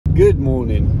Good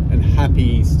morning and happy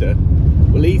Easter.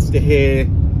 Well, Easter here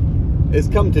has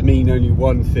come to mean only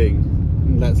one thing,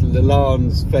 and that's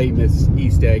Lalonde's famous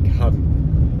Easter egg hunt.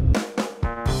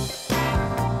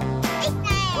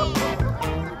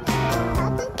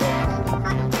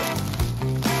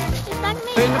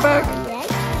 Put in the bag.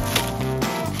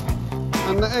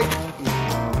 And the egg.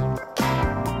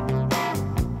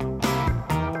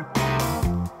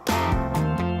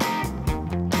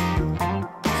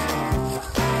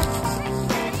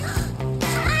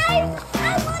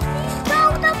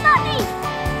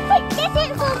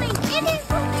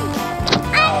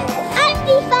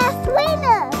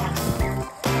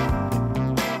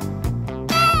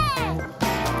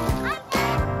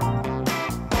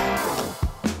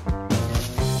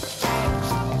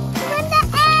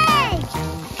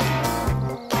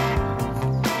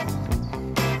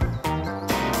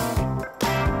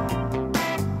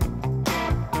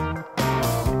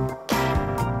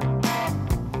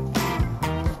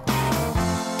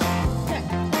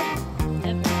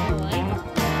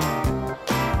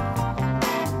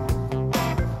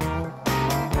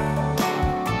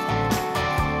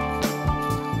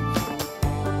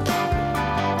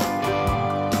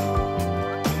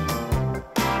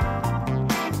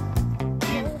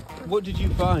 What did you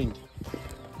find?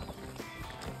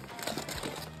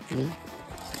 Yeah.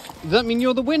 Does that mean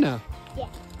you're the winner? Yeah.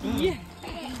 Yeah.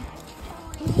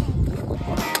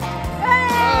 Oh.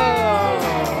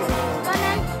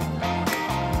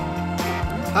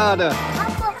 Harder.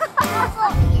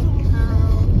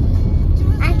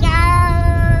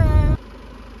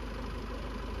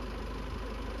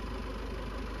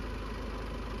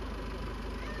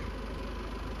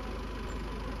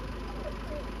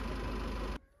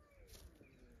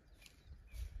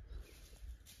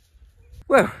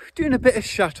 Well, doing a bit of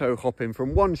chateau hopping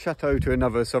from one chateau to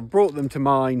another, so I've brought them to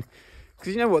mine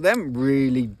because you know what, they haven't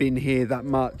really been here that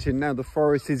much, and now the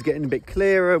forest is getting a bit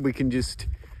clearer. We can just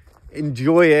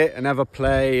enjoy it and have a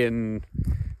play and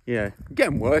yeah, get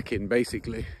them working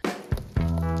basically.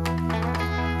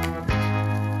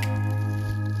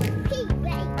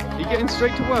 You getting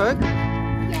straight to work?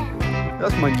 Yeah.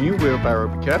 That's my new wheelbarrow,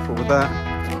 be careful with that.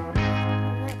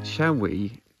 Shall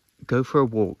we go for a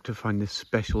walk to find this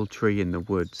special tree in the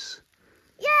woods?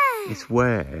 Yeah. It's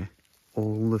where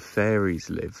all the fairies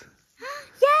live.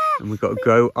 Yeah. And we've got to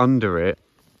go under it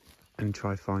and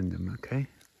try find them, okay?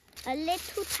 A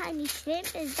little tiny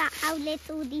shrimp, is that how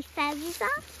little these fairies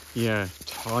are? Yeah,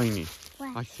 tiny.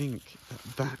 Where? I think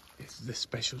that is the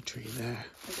special tree there.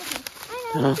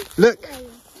 I know. Look,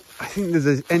 I think there's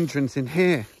an entrance in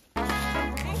here.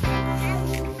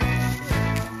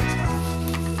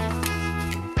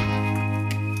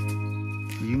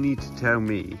 You need to tell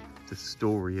me the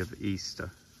story of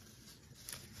Easter.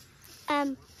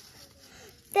 There's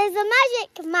a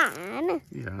magic man.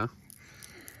 Yeah.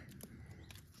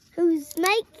 Who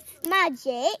makes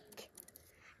magic,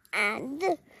 and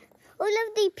all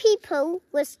of the people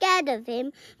were scared of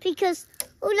him because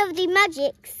all of the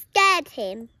magic scared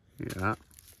him. Yeah.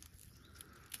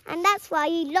 And that's why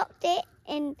he locked it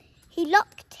in. He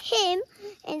locked him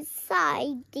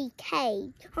inside the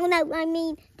cave. Oh no, I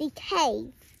mean the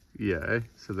cave. Yeah,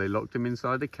 so they locked him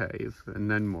inside a cave, and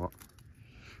then what?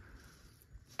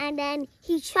 And then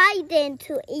he tried then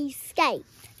to escape.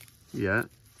 Yeah.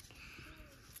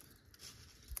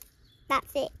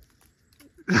 That's it.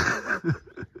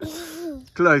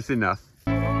 Close enough.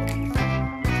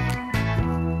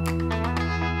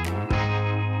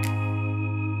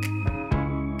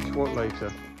 What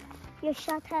later? Your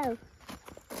chateau.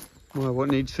 Well, what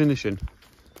needs finishing?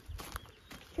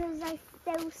 Because I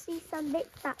still see some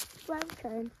bits that's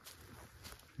broken.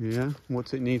 Yeah,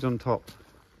 what's it need on top?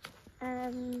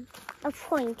 A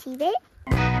pointy bit.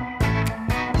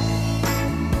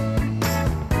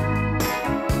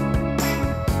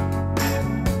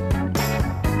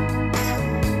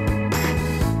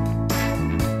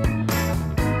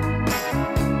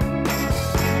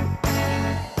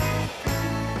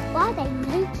 What are they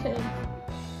making?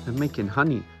 They're making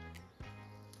honey.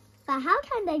 But how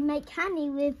can they make honey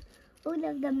with all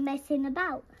of them messing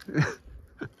about?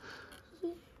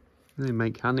 They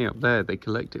make honey up there. They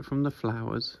collect it from the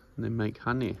flowers and they make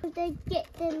honey. They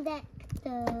get the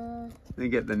nectar. They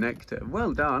get the nectar.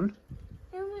 Well done.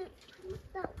 You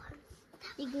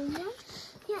go there?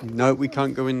 Yeah. No, we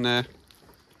can't go in there.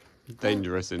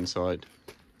 Dangerous inside.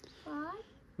 Why?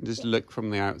 Just look from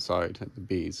the outside at the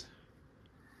bees.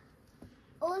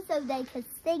 Also, they could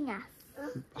sting us.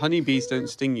 Honeybees don't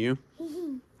sting you.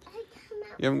 You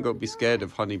haven't got to be scared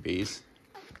of honeybees.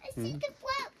 I see the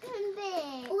broken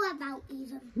bit. What about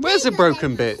even? Where's the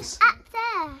broken bits? Up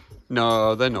there.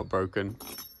 No, they're not broken.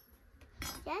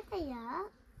 Yeah, they are.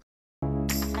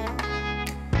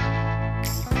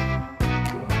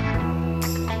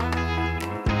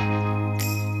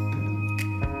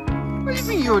 What do you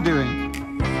think you're doing?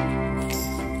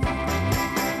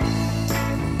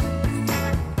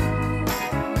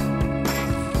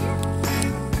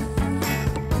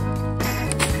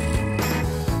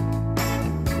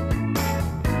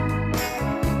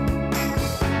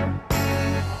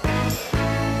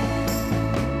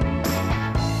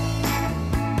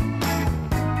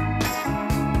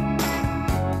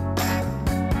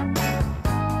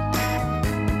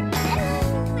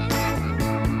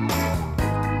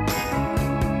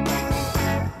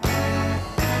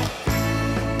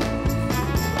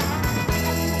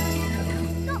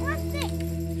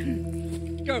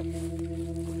 Go.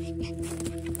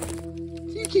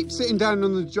 If you keep sitting down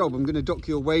on the job, I'm going to dock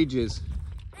your wages.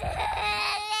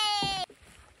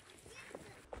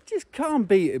 Just can't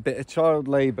beat a bit of child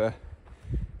labour.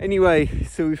 Anyway,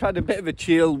 so we've had a bit of a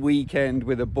chill weekend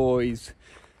with the boys,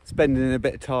 spending a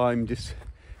bit of time just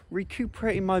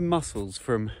recuperating my muscles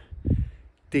from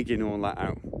digging all that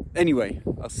out. Anyway,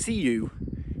 I'll see you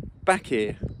back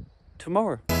here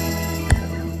tomorrow.